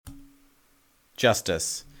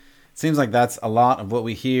Justice. It seems like that's a lot of what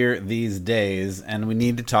we hear these days, and we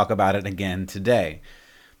need to talk about it again today.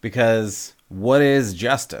 Because what is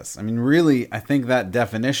justice? I mean, really, I think that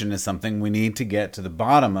definition is something we need to get to the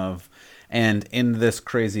bottom of. And in this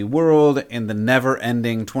crazy world, in the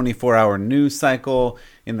never-ending 24-hour news cycle,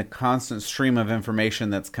 in the constant stream of information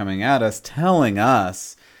that's coming at us, telling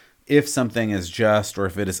us if something is just or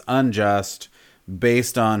if it is unjust,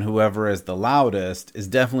 based on whoever is the loudest, is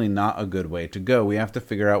definitely not a good way to go. We have to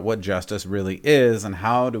figure out what justice really is, and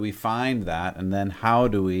how do we find that, and then how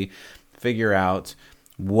do we figure out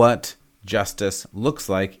what justice looks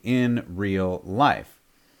like in real life.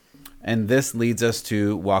 And this leads us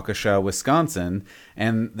to Waukesha, Wisconsin,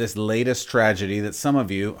 and this latest tragedy that some of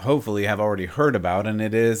you hopefully have already heard about, and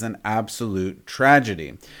it is an absolute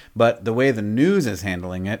tragedy. But the way the news is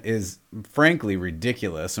handling it is frankly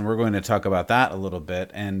ridiculous, and we're going to talk about that a little bit.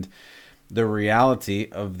 And the reality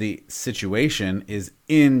of the situation is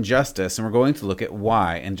injustice, and we're going to look at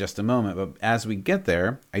why in just a moment. But as we get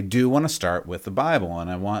there, I do want to start with the Bible, and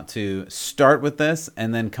I want to start with this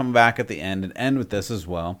and then come back at the end and end with this as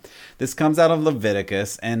well. This comes out of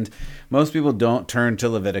Leviticus, and most people don't turn to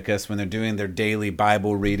Leviticus when they're doing their daily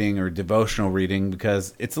Bible reading or devotional reading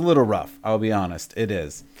because it's a little rough. I'll be honest, it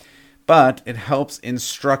is. But it helps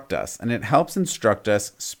instruct us, and it helps instruct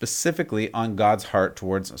us specifically on God's heart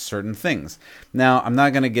towards certain things. Now, I'm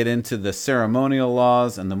not going to get into the ceremonial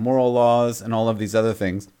laws and the moral laws and all of these other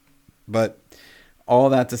things, but all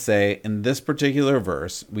that to say, in this particular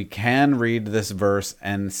verse, we can read this verse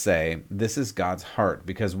and say, this is God's heart,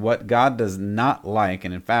 because what God does not like,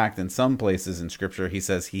 and in fact, in some places in Scripture, he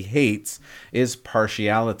says he hates, is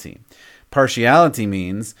partiality. Partiality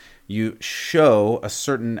means you show a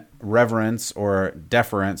certain reverence or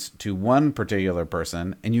deference to one particular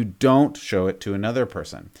person and you don't show it to another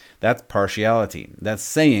person. That's partiality. That's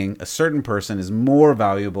saying a certain person is more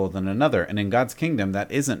valuable than another. And in God's kingdom,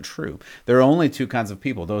 that isn't true. There are only two kinds of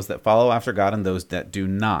people, those that follow after God and those that do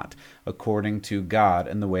not, according to God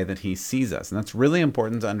and the way that he sees us. And that's really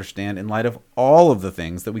important to understand in light of all of the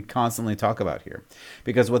things that we constantly talk about here.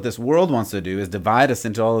 Because what this world wants to do is divide us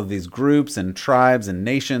into all of these groups and tribes and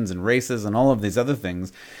nations and races and all of these other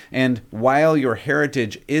things. And while your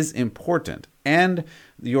heritage is important and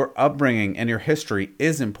your upbringing and your history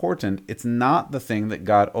is important, it's not the thing that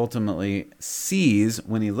God ultimately sees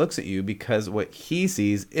when he looks at you, because what he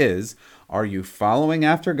sees is, are you following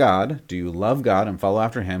after God? Do you love God and follow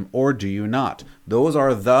after him, or do you not? Those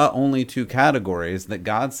are the only two categories that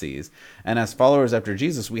God sees. And as followers after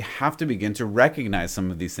Jesus, we have to begin to recognize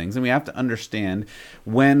some of these things, and we have to understand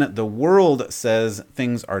when the world says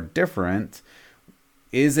things are different,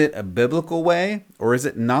 is it a biblical way or is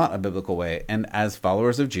it not a biblical way? And as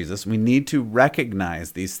followers of Jesus, we need to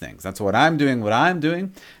recognize these things. That's what I'm doing,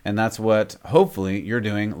 and that's what hopefully you're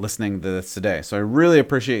doing listening to this today. So I really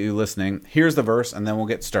appreciate you listening. Here's the verse, and then we'll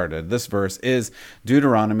get started. This verse is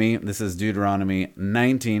Deuteronomy. This is Leviticus.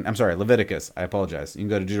 I apologize. You can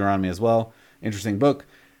go to Deuteronomy as well. Interesting book.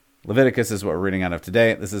 Leviticus is what we're reading out of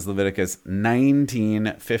today. This is Leviticus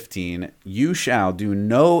 19:15. You shall do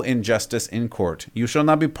no injustice in court. You shall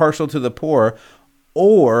not be partial to the poor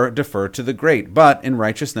or defer to the great, but in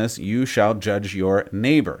righteousness you shall judge your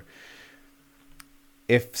neighbor.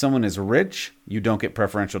 If someone is rich, you don't get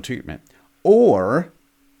preferential treatment. Or,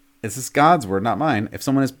 this is God's word, not mine. If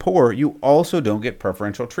someone is poor, you also don't get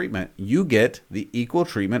preferential treatment. You get the equal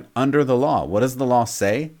treatment under the law. What does the law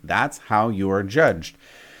say? That's how you are judged.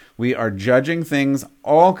 We are judging things,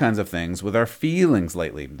 all kinds of things, with our feelings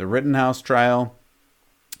lately. The Rittenhouse trial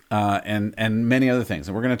and many other things.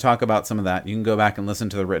 And we're going to talk about some of that. You can go back and listen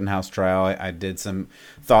to the Rittenhouse trial. I did some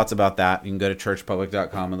thoughts about that. You can go to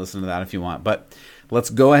churchpublic.com and listen to that if you want. But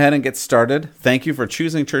let's go ahead and get started. Thank you for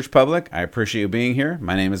choosing Church Public. I appreciate you being here.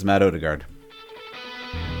 My name is Matt Odegaard.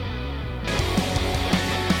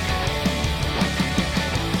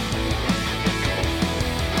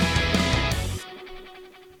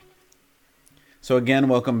 So again,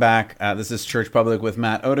 welcome back. This is Church Public with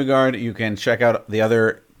Matt Odegaard. You can check out the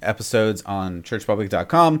other episodes on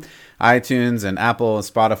churchpublic.com, iTunes, and Apple, and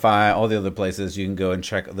Spotify, all the other places. You can go and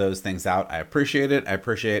check those things out. I appreciate it. I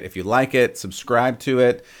appreciate if you like it, subscribe to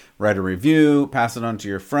it, write a review, pass it on to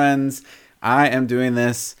your friends. I am doing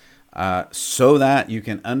this so that you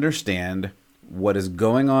can understand what is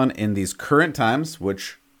going on in these current times,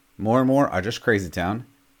 which more and more are just crazy town,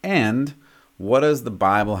 and what does the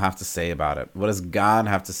Bible have to say about it? What does God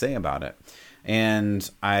have to say about it? And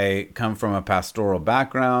I come from a pastoral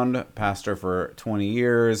background, pastor for 20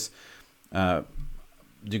 years,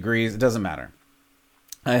 degrees, it doesn't matter.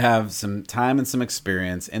 I have some time and some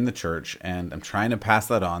experience in the church, and I'm trying to pass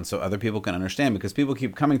that on so other people can understand, because people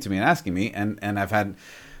keep coming to me and asking me, and I've had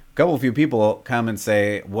a few people come and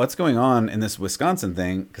say, what's going on in this Wisconsin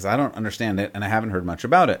thing? Because I don't understand it, and I haven't heard much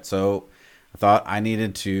about it. So I thought I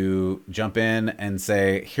needed to jump in and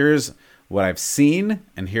say, here's what I've seen,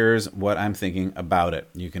 and here's what I'm thinking about it.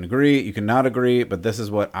 You can agree, you can not agree, but this is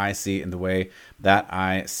what I see in the way that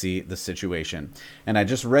I see the situation. And I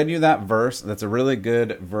just read you that verse. That's a really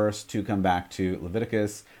good verse to come back to,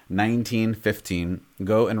 Leviticus 19:15.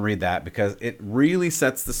 Go and read that, because it really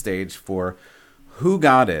sets the stage for who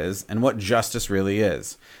God is and what justice really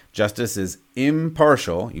is. Justice is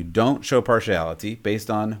impartial. You don't show partiality based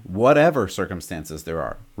on whatever circumstances there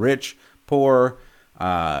are. Rich, poor,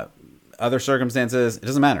 other circumstances, it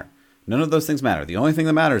doesn't matter. None of those things matter. The only thing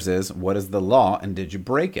that matters is, what is the law and did you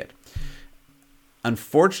break it?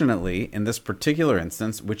 Unfortunately, in this particular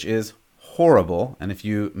instance, which is horrible, and if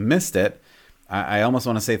you missed it, I almost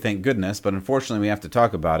want to say thank goodness, but unfortunately we have to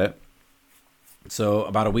talk about it. So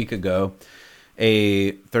about a week ago,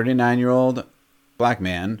 a 39-year-old black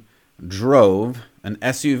man drove an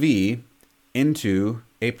SUV into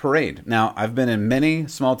a parade. Now, I've been in many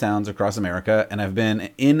small towns across America, and I've been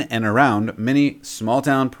in and around many small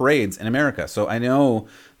town parades in America. So I know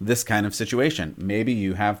this kind of situation. Maybe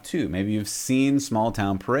you have too. Maybe you've seen small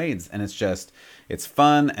town parades, and it's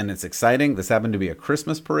fun and it's exciting. This happened to be a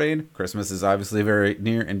Christmas parade. Christmas is obviously very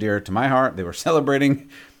near and dear to my heart. They were celebrating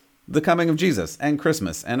the coming of Jesus and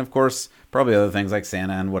Christmas, and of course, probably other things like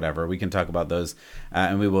Santa and whatever. We can talk about those,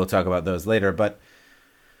 and we will talk about those later. But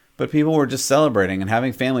people were just celebrating and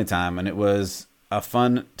having family time, and it was a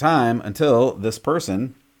fun time until this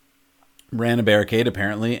person ran a barricade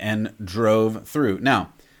apparently and drove through.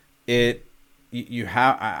 Now, I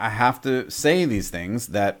have to say these things,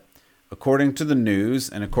 that according to the news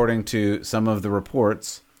and according to some of the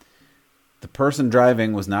reports, the person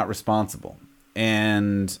driving was not responsible.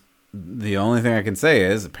 And the only thing I can say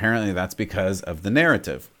is, apparently that's because of the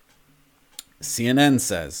narrative. CNN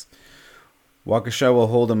says, Waukesha will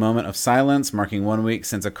hold a moment of silence, marking 1 week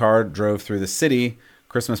since a car drove through the city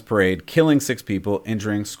Christmas parade, killing 6 people,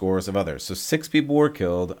 injuring scores of others. So 6 people were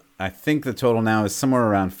killed. I think the total now is somewhere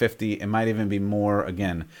around 50. It might even be more.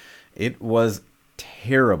 Again, it was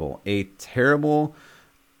terrible. A terrible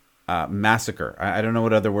massacre. I don't know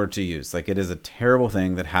what other word to use. Like, it is a terrible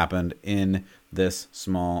thing that happened in this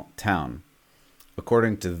small town.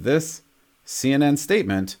 According to this CNN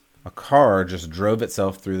statement, a car just drove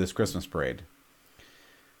itself through this Christmas parade.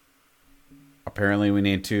 Apparently, we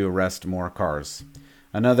need to arrest more cars.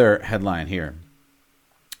 Another headline here.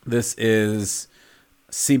 This is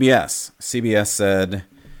CBS. CBS said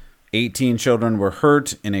 18 children were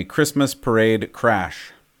hurt in a Christmas parade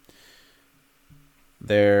crash.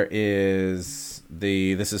 This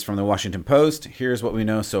is from the Washington Post. Here's what we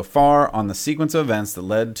know so far on the sequence of events that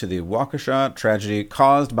led to the Waukesha tragedy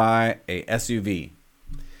caused by a SUV.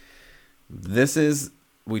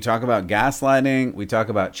 We talk about gaslighting. We talk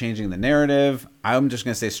about changing the narrative. I'm just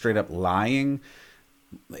going to say straight up lying.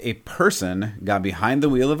 A person got behind the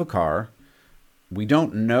wheel of a car. We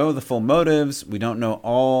don't know the full motives. We don't know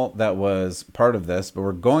all that was part of this, but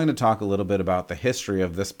we're going to talk a little bit about the history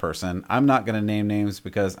of this person. I'm not going to name names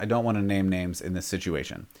because I don't want to name names in this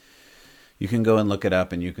situation. You can go and look it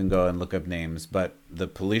up, and you can go and look up names, but the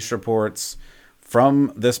police reports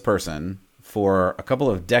from this person for a couple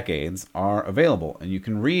of decades are available, and you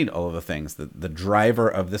can read all of the things. The driver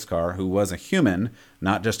of this car, who was a human,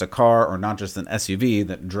 not just a car or not just an SUV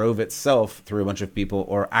that drove itself through a bunch of people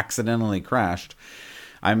or accidentally crashed.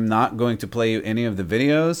 I'm not going to play you any of the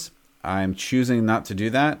videos. I'm choosing not to do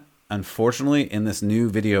that. Unfortunately, in this new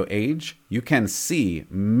video age, you can see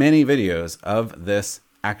many videos of this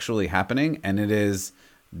actually happening, and it is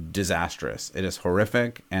disastrous. It is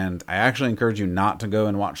horrific, and I actually encourage you not to go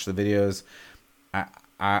and watch the videos.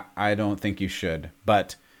 I don't think you should,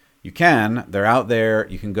 but you can. They're out there.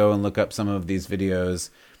 You can go and look up some of these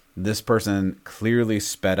videos. This person clearly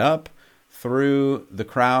sped up through the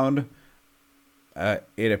crowd.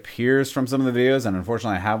 It appears from some of the videos, and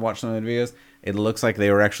unfortunately I have watched some of the videos, it looks like they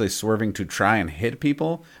were actually swerving to try and hit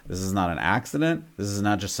people. This is not an accident. This is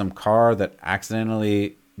not just some car that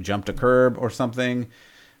accidentally jumped a curb or something.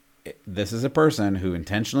 This is a person who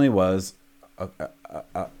intentionally was,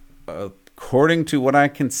 according to what I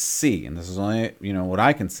can see, and this is only, what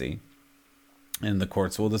I can see, and the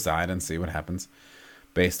courts will decide and see what happens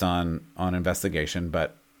based on investigation.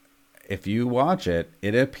 But if you watch it,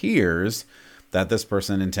 it appears that this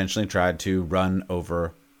person intentionally tried to run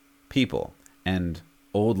over people and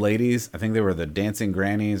old ladies. I think they were the dancing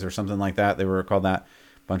grannies or something like that. They were called that.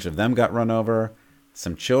 A bunch of them got run over.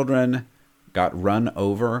 Some children got run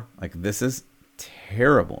over. Like, this is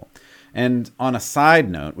terrible. And on a side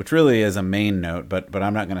note, which really is a main note, but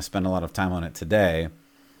I'm not going to spend a lot of time on it today,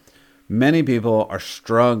 many people are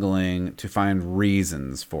struggling to find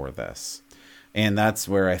reasons for this. And that's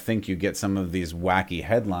where I think you get some of these wacky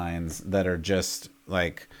headlines that are just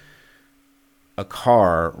like a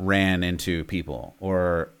car ran into people,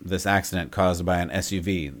 or this accident caused by an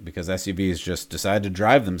SUV, because SUVs just decide to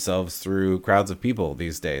drive themselves through crowds of people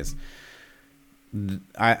these days.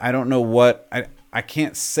 I don't know what... I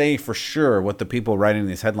can't say for sure what the people writing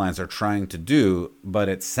these headlines are trying to do, but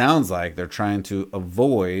it sounds like they're trying to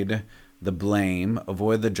avoid the blame,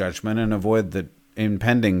 avoid the judgment, and avoid the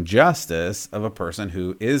impending justice of a person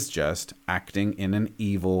who is just acting in an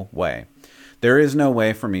evil way. There is no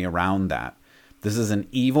way for me around that. This is an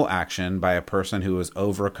evil action by a person who is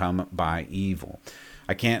overcome by evil.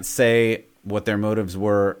 I can't say what their motives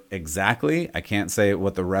were exactly. I can't say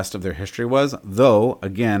what the rest of their history was, though,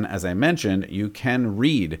 again, as I mentioned, you can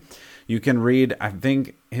read. You can read, I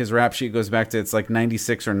think his rap sheet goes back to, it's like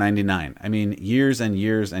 96 or 99. I mean, years and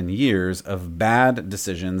years and years of bad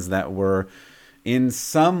decisions that were in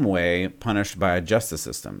some way punished by a justice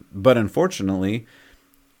system. But unfortunately,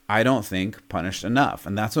 I don't think punished enough.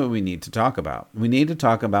 And that's what we need to talk about. We need to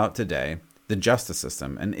talk about today the justice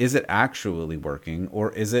system, and is it actually working,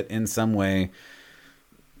 or is it in some way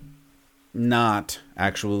not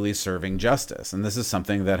actually serving justice? And this is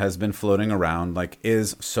something that has been floating around, like,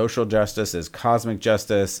 is social justice, is cosmic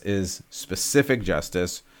justice, is specific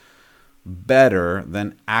justice better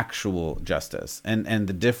than actual justice? And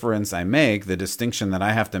the difference I make, the distinction that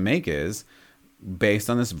I have to make, is based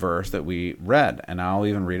on this verse that we read, and I'll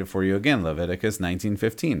even read it for you again, Leviticus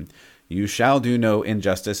 19:15. You shall do no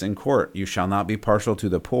injustice in court. You shall not be partial to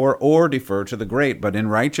the poor or defer to the great, but in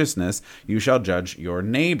righteousness you shall judge your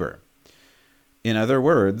neighbor. In other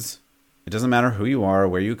words, it doesn't matter who you are,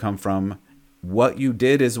 where you come from. What you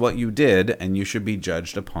did is what you did, and you should be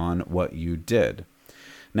judged upon what you did.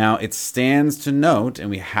 Now, it stands to note, and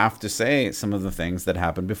we have to say some of the things that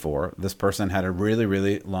happened before. This person had a really,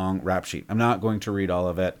 really long rap sheet. I'm not going to read all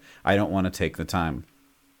of it. I don't want to take the time.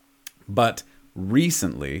 But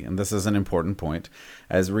recently, and this is an important point,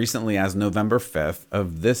 as recently as November 5th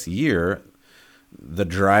of this year, the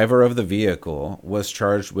driver of the vehicle was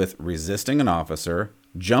charged with resisting an officer,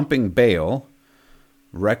 jumping bail,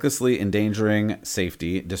 recklessly endangering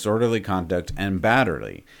safety, disorderly conduct, and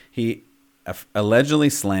battery. He allegedly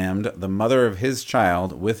slammed the mother of his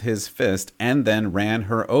child with his fist and then ran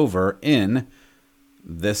her over in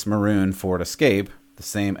this maroon Ford Escape, the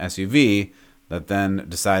same SUV that then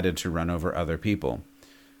decided to run over other people,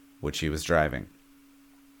 which he was driving.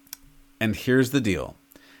 And here's the deal.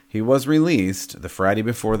 He was released the Friday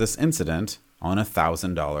before this incident on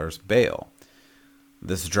 $1,000 bail.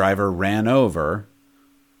 This driver ran over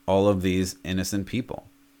all of these innocent people,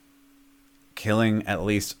 killing at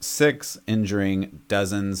least 6, injuring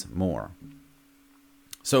dozens more.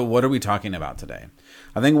 So what are we talking about today?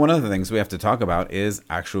 I think one of the things we have to talk about is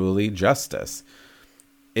actually justice.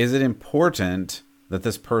 Is it important that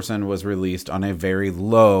this person was released on a very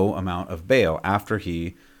low amount of bail after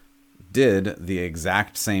he did the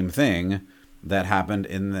exact same thing that happened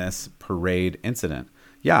in this parade incident?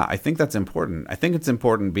 Yeah, I think that's important. I think it's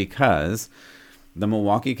important because the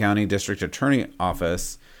Milwaukee County District Attorney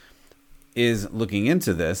Office is looking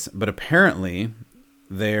into this, but apparently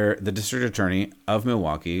the District Attorney of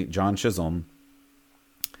Milwaukee, John Chisholm,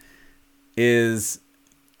 is,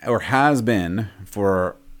 or has been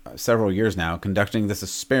for several years now, conducting this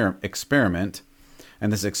experiment,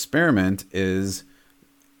 and this experiment is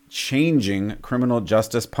changing criminal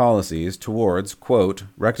justice policies towards, quote,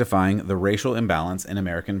 rectifying the racial imbalance in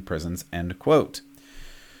American prisons, end quote.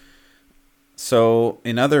 So,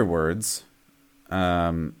 in other words,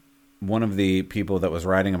 one of the people that was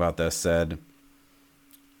writing about this said,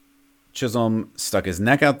 Chisholm stuck his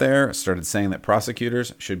neck out there, started saying that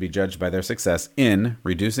prosecutors should be judged by their success in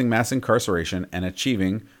reducing mass incarceration and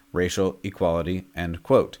achieving racial equality, end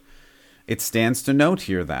quote. It stands to note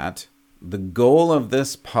here that the goal of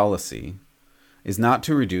this policy is not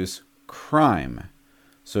to reduce crime.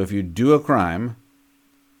 So if you do a crime,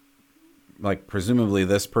 like presumably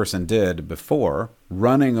this person did before,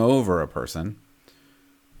 running over a person,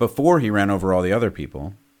 before he ran over all the other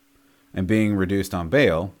people, and being reduced on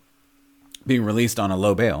bail, being released on a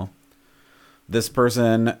low bail, this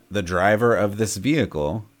person, the driver of this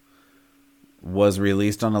vehicle, was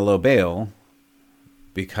released on a low bail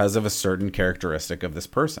because of a certain characteristic of this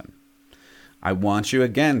person. I want you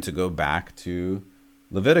again to go back to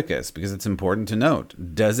Leviticus, because it's important to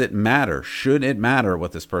note. Does it matter? Should it matter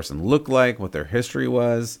what this person looked like, what their history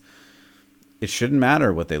was? It shouldn't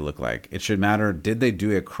matter what they look like. It should matter, did they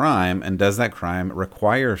do a crime, and does that crime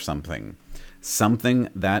require something? Something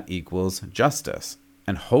that equals justice.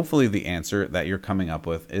 And hopefully the answer that you're coming up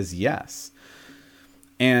with is yes.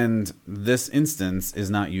 And this instance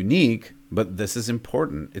is not unique, but this is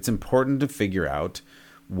important. It's important to figure out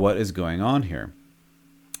what is going on here.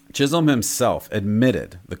 Chisholm himself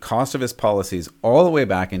admitted the cost of his policies all the way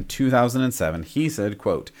back in 2007. He said,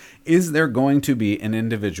 quote, "Is there going to be an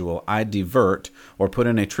individual I divert or put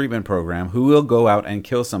in a treatment program who will go out and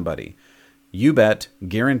kill somebody? You bet,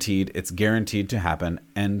 guaranteed, it's guaranteed to happen,"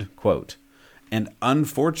 end quote. And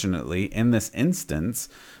unfortunately, in this instance,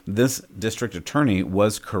 this district attorney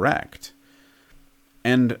was correct.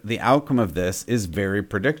 And the outcome of this is very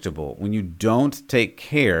predictable. When you don't take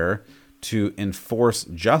care to enforce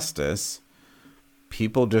justice,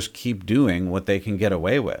 people just keep doing what they can get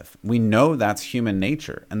away with. We know that's human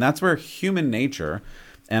nature. And that's where human nature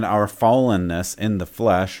and our fallenness in the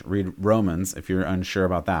flesh, read Romans if you're unsure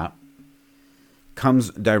about that,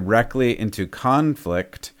 comes directly into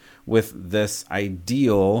conflict with this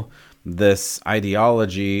ideal, this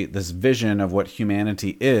ideology, this vision of what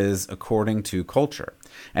humanity is according to culture.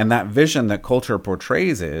 And that vision that culture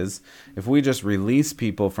portrays is, if we just release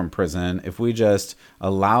people from prison, if we just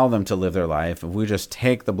allow them to live their life, if we just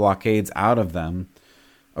take the blockades out of them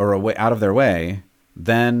or away, out of their way,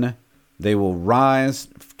 then they will rise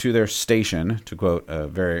to their station, to quote a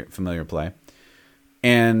very familiar play,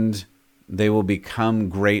 and they will become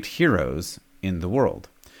great heroes in the world.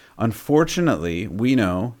 Unfortunately, we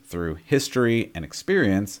know through history and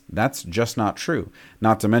experience that's just not true.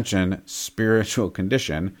 Not to mention spiritual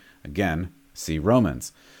condition. Again, see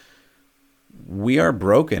Romans. We are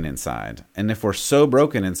broken inside. And if we're so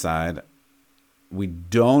broken inside, we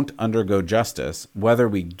don't undergo justice, whether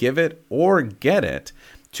we give it or get it.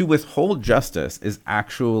 To withhold justice is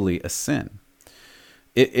actually a sin.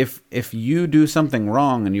 If you do something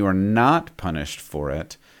wrong and you are not punished for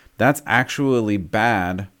it, that's actually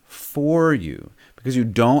bad for you because you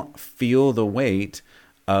don't feel the weight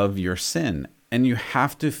of your sin. And you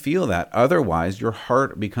have to feel that. Otherwise, your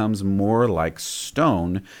heart becomes more like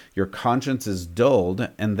stone. Your conscience is dulled,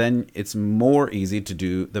 and then it's more easy to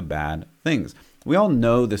do the bad things. We all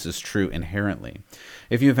know this is true inherently.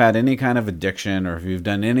 If you've had any kind of addiction or if you've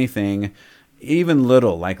done anything, even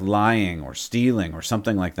little, like lying or stealing or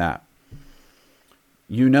something like that,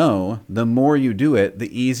 you know the more you do it,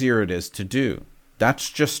 the easier it is to do.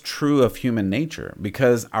 That's just true of human nature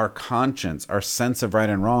because our conscience, our sense of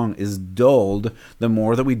right and wrong is dulled the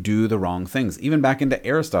more that we do the wrong things. Even back into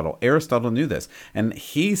Aristotle. Aristotle knew this. And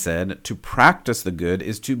he said to practice the good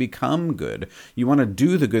is to become good. You want to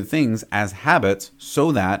do the good things as habits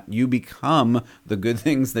so that you become the good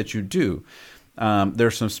things that you do.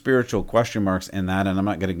 There's some spiritual question marks in that, and I'm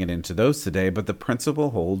not going to get into those today, but the principle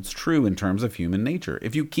holds true in terms of human nature.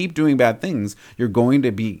 If you keep doing bad things, you're going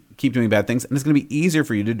to keep doing bad things, and it's going to be easier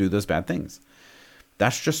for you to do those bad things.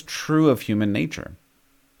 That's just true of human nature.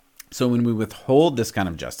 So when we withhold this kind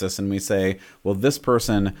of justice and we say, well, this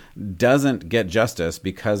person doesn't get justice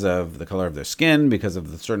because of the color of their skin, because of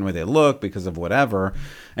the certain way they look, because of whatever.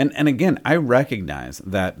 And again, I recognize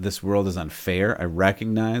that this world is unfair. I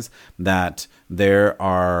recognize that there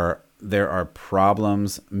are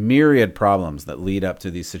problems, myriad problems that lead up to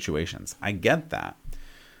these situations. I get that.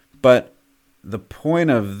 But the point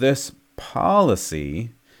of this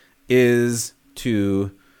policy is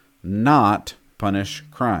to not punish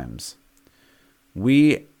crimes.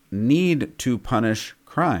 We need to punish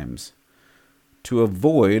crimes to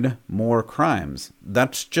avoid more crimes.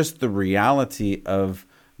 That's just the reality of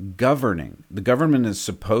governing. The government is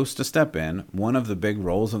supposed to step in. One of the big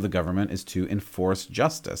roles of the government is to enforce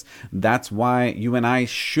justice. That's why you and I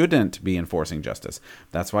shouldn't be enforcing justice.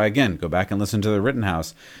 That's why, again, go back and listen to the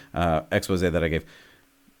Rittenhouse expose that I gave.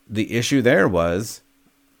 The issue there was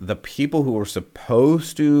the people who were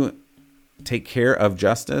supposed to take care of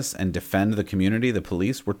justice and defend the community, the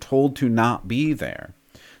police, were told to not be there.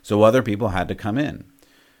 So other people had to come in.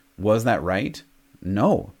 Was that right?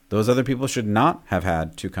 No. Those other people should not have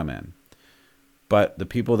had to come in. But the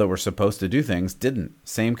people that were supposed to do things didn't.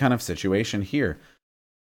 Same kind of situation here.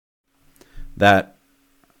 That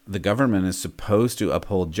the government is supposed to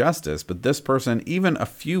uphold justice, but this person, even a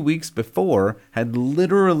few weeks before, had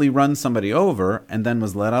literally run somebody over and then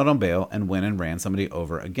was let out on bail and went and ran somebody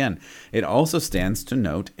over again. It also stands to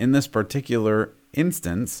note in this particular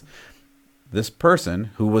instance, this person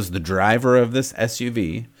who was the driver of this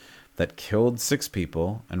SUV that killed 6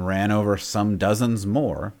 people and ran over some dozens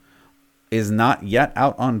more, is not yet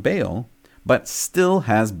out on bail, but still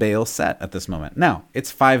has bail set at this moment. Now,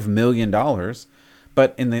 it's $5 million,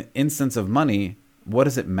 but in the instance of money, what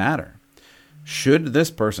does it matter? Should this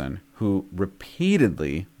person who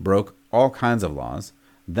repeatedly broke all kinds of laws,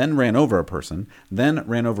 then ran over a person, then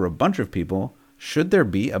ran over a bunch of people, should there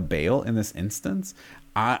be a bail in this instance?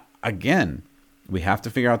 Again, we have to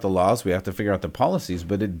figure out the laws, we have to figure out the policies,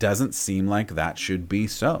 but it doesn't seem like that should be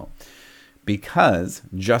so. Because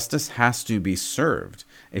justice has to be served.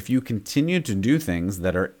 If you continue to do things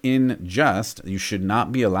that are unjust, you should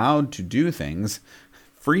not be allowed to do things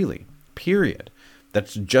freely, period.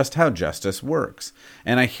 That's just how justice works.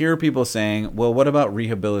 And I hear people saying, well, what about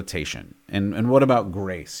rehabilitation? And what about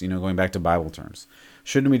grace? Going back to Bible terms.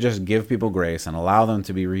 Shouldn't we just give people grace and allow them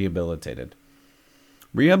to be rehabilitated?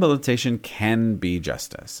 Rehabilitation can be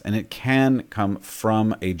justice, and it can come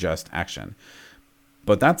from a just action.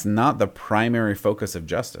 But that's not the primary focus of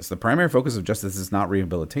justice. The primary focus of justice is not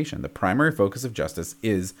rehabilitation. The primary focus of justice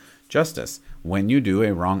is justice. When you do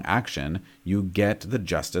a wrong action, you get the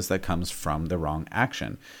justice that comes from the wrong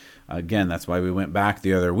action. Again, that's why we went back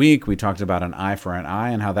the other week. We talked about an eye for an eye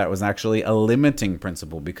and how that was actually a limiting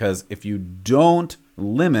principle. Because if you don't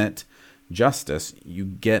limit justice, you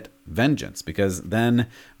get vengeance. Because then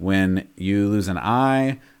when you lose an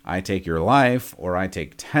eye, I take your life, or I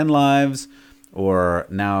take 10 lives, or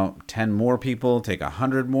now 10 more people take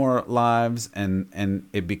 100 more lives, and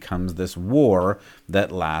it becomes this war that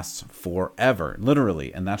lasts forever,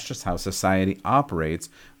 literally. And that's just how society operates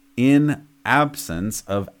in absence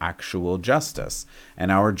of actual justice. And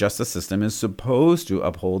our justice system is supposed to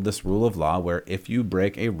uphold this rule of law, where if you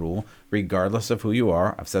break a rule, regardless of who you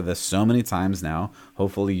are, I've said this so many times now,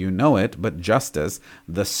 hopefully you know it, but justice,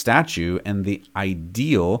 the statue and the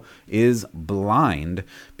ideal, is blind,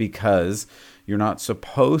 because you're not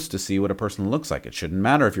supposed to see what a person looks like. It shouldn't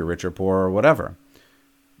matter if you're rich or poor or whatever.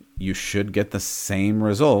 You should get the same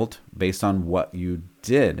result based on what you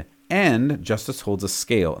did. And justice holds a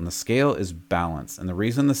scale, and the scale is balanced. And the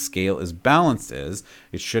reason the scale is balanced is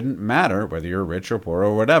it shouldn't matter whether you're rich or poor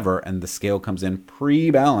or whatever, and the scale comes in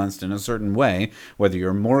pre-balanced in a certain way, whether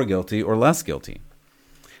you're more guilty or less guilty.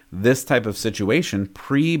 This type of situation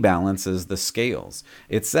pre-balances the scales.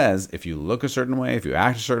 It says if you look a certain way, if you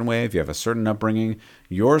act a certain way, if you have a certain upbringing,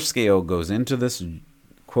 your scale goes into this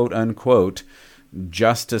quote-unquote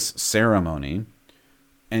justice ceremony,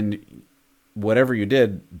 and whatever you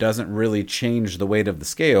did doesn't really change the weight of the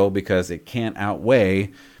scale because it can't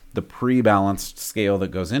outweigh the pre-balanced scale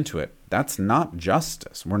that goes into it. That's not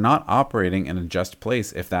justice. We're not operating in a just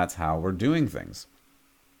place if that's how we're doing things.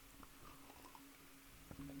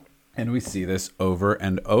 And we see this over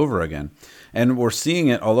and over again. And we're seeing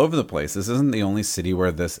it all over the place. This isn't the only city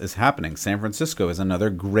where this is happening. San Francisco is another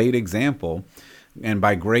great example. And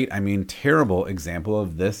by great, I mean terrible example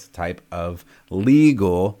of this type of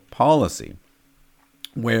legal policy,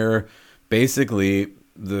 where basically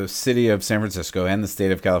the city of San Francisco and the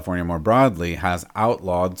state of California more broadly has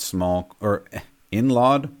outlawed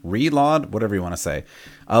relawed, whatever you want to say,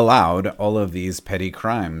 allowed all of these petty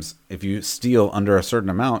crimes. If you steal under a certain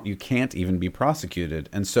amount, you can't even be prosecuted.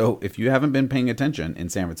 And so if you haven't been paying attention in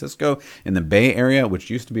San Francisco, in the Bay Area, which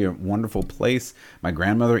used to be a wonderful place, my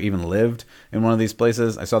grandmother even lived in one of these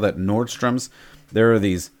places. I saw that Nordstrom's, there are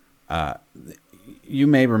these, you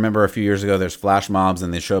may remember a few years ago, there's flash mobs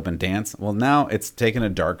and they show up and dance. Well, now it's taken a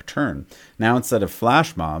dark turn. Now instead of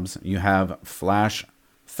flash mobs, you have flash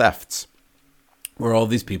thefts, where all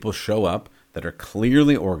these people show up that are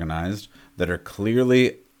clearly organized, that are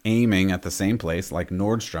clearly aiming at the same place, like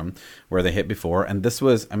Nordstrom, where they hit before. And this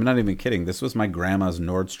was, I'm not even kidding, this was my grandma's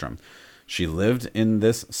Nordstrom. She lived in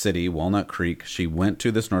this city, Walnut Creek. She went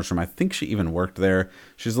to this Nordstrom. I think she even worked there.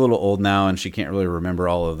 She's a little old now, and she can't really remember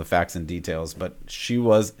all of the facts and details, but she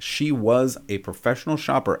was a professional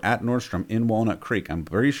shopper at Nordstrom in Walnut Creek. I'm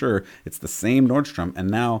pretty sure it's the same Nordstrom. And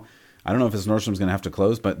now, I don't know if this Nordstrom's going to have to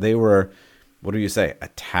close, but they were, what do you say,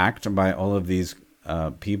 attacked by all of these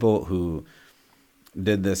people who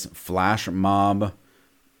did this flash mob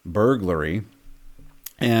burglary,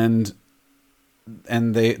 and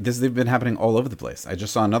they've been happening all over the place. I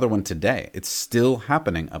just saw another one today. It's still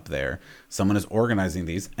happening up there. Someone is organizing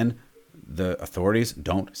these, and the authorities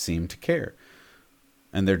don't seem to care.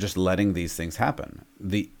 And they're just letting these things happen.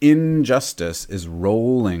 The injustice is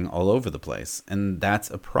rolling all over the place. And that's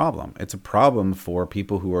a problem. It's a problem for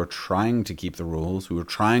people who are trying to keep the rules, who are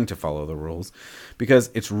trying to follow the rules, because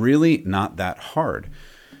it's really not that hard.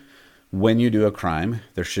 when you do a crime,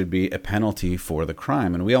 there should be a penalty for the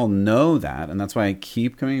crime. And we all know that. And that's why I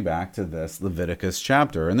keep coming back to this Leviticus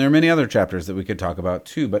chapter. And there are many other chapters that we could talk about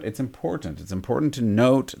too, but it's important. It's important to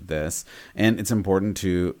note this, and it's important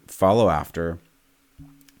to follow after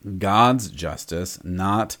God's justice,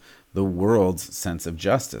 not the world's sense of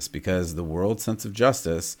justice, because the world's sense of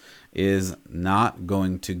justice is not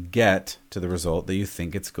going to get to the result that you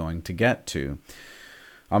think it's going to get to.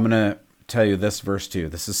 I'm going to tell you this verse too.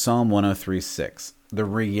 This is Psalm 103:6. The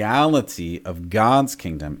reality of God's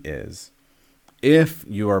kingdom is, if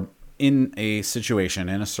you are in a situation,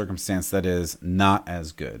 in a circumstance that is not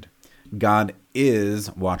as good, God is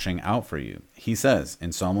watching out for you. He says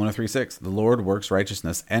in Psalm 103:6, the Lord works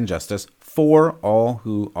righteousness and justice for all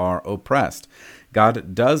who are oppressed.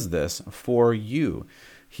 God does this for you.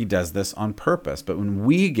 He does this on purpose. But when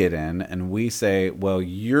we get in and we say, well,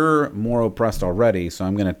 you're more oppressed already, so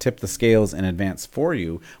I'm going to tip the scales in advance for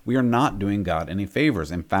you, we are not doing God any favors.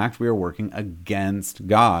 In fact, we are working against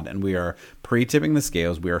God, and we are pre-tipping the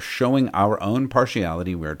scales. We are showing our own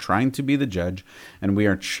partiality. We are trying to be the judge, and we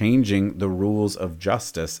are changing the rules of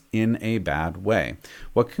justice in a bad way.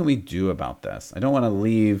 What can we do about this? I don't want to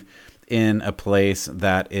leave in a place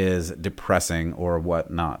that is depressing or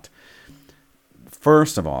whatnot.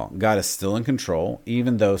 First of all, God is still in control.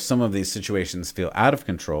 Even though some of these situations feel out of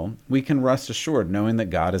control, we can rest assured knowing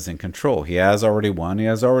that God is in control. He has already won. He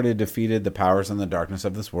has already defeated the powers and the darkness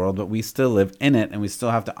of this world, but we still live in it, and we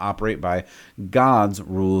still have to operate by God's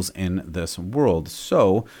rules in this world.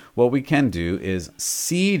 So what we can do is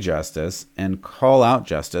see justice and call out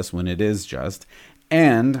justice when it is just,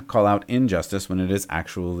 and call out injustice when it is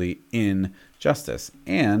actually injustice.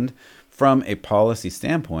 And from a policy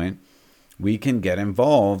standpoint, we can get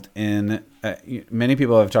involved in, many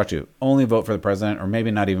people I've talked to only vote for the president, or maybe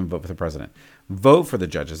not even vote for the president. Vote for the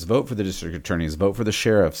judges, vote for the district attorneys, vote for the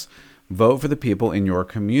sheriffs, vote for the people in your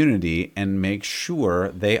community, and make sure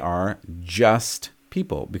they are just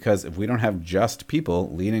people. Because if we don't have just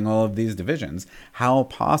people leading all of these divisions, how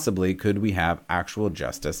possibly could we have actual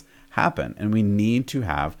justice happen? And we need to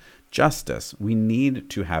have justice. We need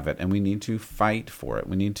to have it, and we need to fight for it.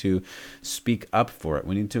 We need to speak up for it.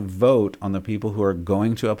 We need to vote on the people who are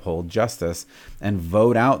going to uphold justice, and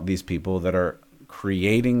vote out these people that are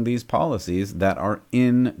creating these policies that are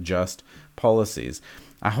unjust policies.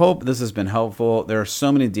 I hope this has been helpful. There are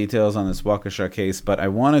so many details on this Waukesha case, but I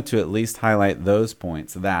wanted to at least highlight those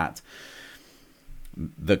points, that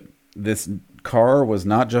this car was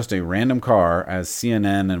not just a random car, as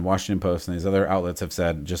CNN and Washington Post and these other outlets have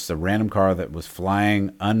said, just a random car that was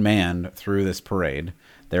flying unmanned through this parade.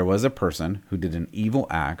 There was a person who did an evil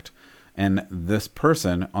act, and this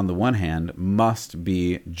person, on the one hand, must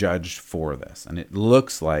be judged for this. And it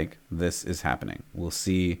looks like this is happening. We'll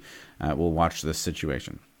see. We'll watch this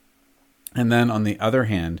situation. And then on the other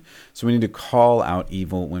hand, so we need to call out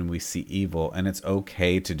evil when we see evil, and it's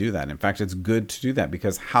okay to do that. In fact, it's good to do that,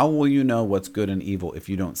 because how will you know what's good and evil if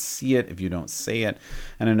you don't see it, if you don't say it?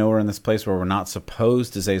 And I know we're in this place where we're not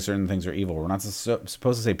supposed to say certain things are evil. We're not supposed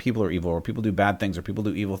to say people are evil, or people do bad things, or people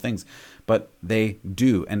do evil things, but they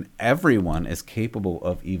do. And everyone is capable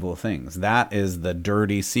of evil things. That is the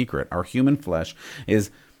dirty secret. Our human flesh is,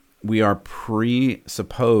 we are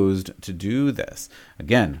presupposed to do this.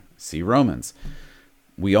 Again, see Romans.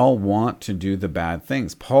 We all want to do the bad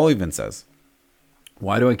things. Paul even says,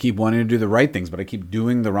 why do I keep wanting to do the right things, but I keep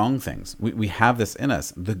doing the wrong things? We have this in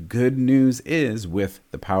us. The good news is, with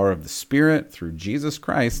the power of the Spirit through Jesus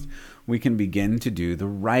Christ, we can begin to do the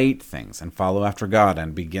right things and follow after God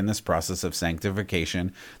and begin this process of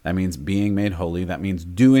sanctification. That means being made holy. That means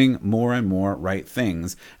doing more and more right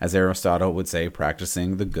things. As Aristotle would say,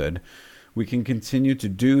 practicing the good. We can continue to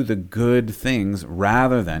do the good things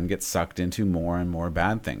rather than get sucked into more and more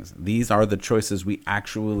bad things. These are the choices we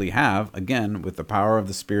actually have. Again, with the power of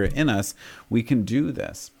the Spirit in us, we can do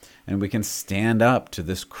this. And we can stand up to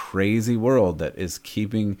this crazy world that is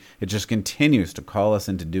keeping, it just continues to call us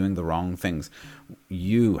into doing the wrong things.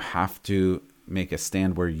 You have to make a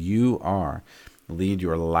stand where you are. Lead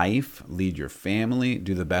your life, lead your family,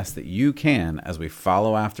 do the best that you can as we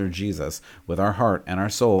follow after Jesus with our heart and our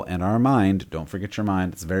soul and our mind. Don't forget your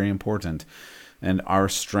mind, it's very important. And our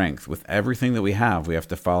strength. With everything that we have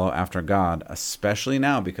to follow after God, especially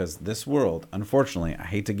now, because this world, unfortunately, I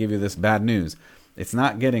hate to give you this bad news, it's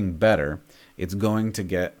not getting better. It's going to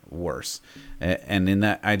get worse. And in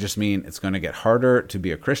that, I just mean it's going to get harder to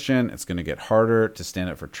be a Christian. It's going to get harder to stand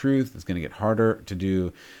up for truth. It's going to get harder to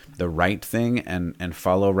do the right thing and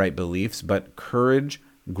follow right beliefs. But courage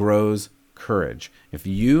grows courage. If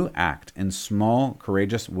you act in small,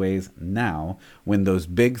 courageous ways now, when those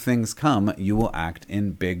big things come, you will act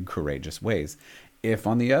in big, courageous ways. If,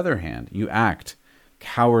 on the other hand, you act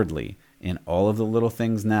cowardly in all of the little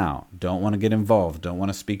things now, don't want to get involved, don't want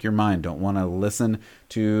to speak your mind, don't want to listen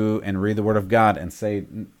to and read the Word of God and say,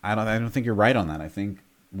 I don't think you're right on that. I think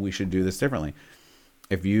we should do this differently.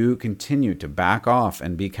 If you continue to back off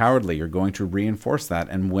and be cowardly, you're going to reinforce that.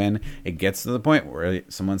 And when it gets to the point where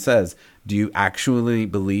someone says, do you actually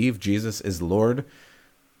believe Jesus is Lord?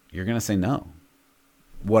 You're going to say no.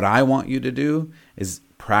 What I want you to do is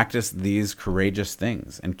practice these courageous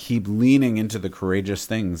things and keep leaning into the courageous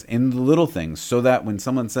things in the little things, so that when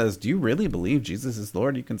someone says, do you really believe Jesus is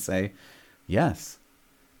Lord? You can say, yes,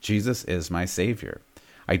 Jesus is my Savior.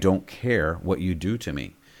 I don't care what you do to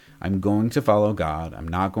me. I'm going to follow God. I'm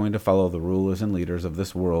not going to follow the rulers and leaders of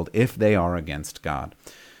this world if they are against God.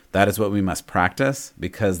 That is what we must practice,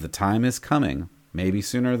 because the time is coming, maybe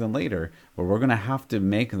sooner than later, where we're going to have to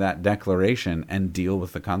make that declaration and deal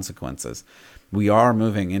with the consequences. We are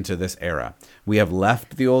moving into this era. We have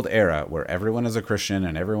left the old era where everyone is a Christian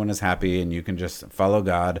and everyone is happy and you can just follow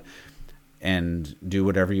God and do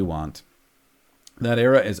whatever you want. That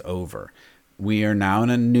era is over. We are now in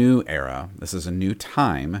a new era. This is a new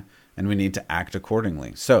time, and we need to act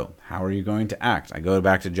accordingly. So, how are you going to act? I go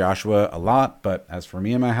back to Joshua a lot, but as for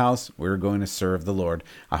me and my house, we're going to serve the Lord.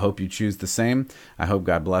 I hope you choose the same. I hope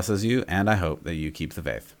God blesses you, and I hope that you keep the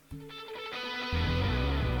faith.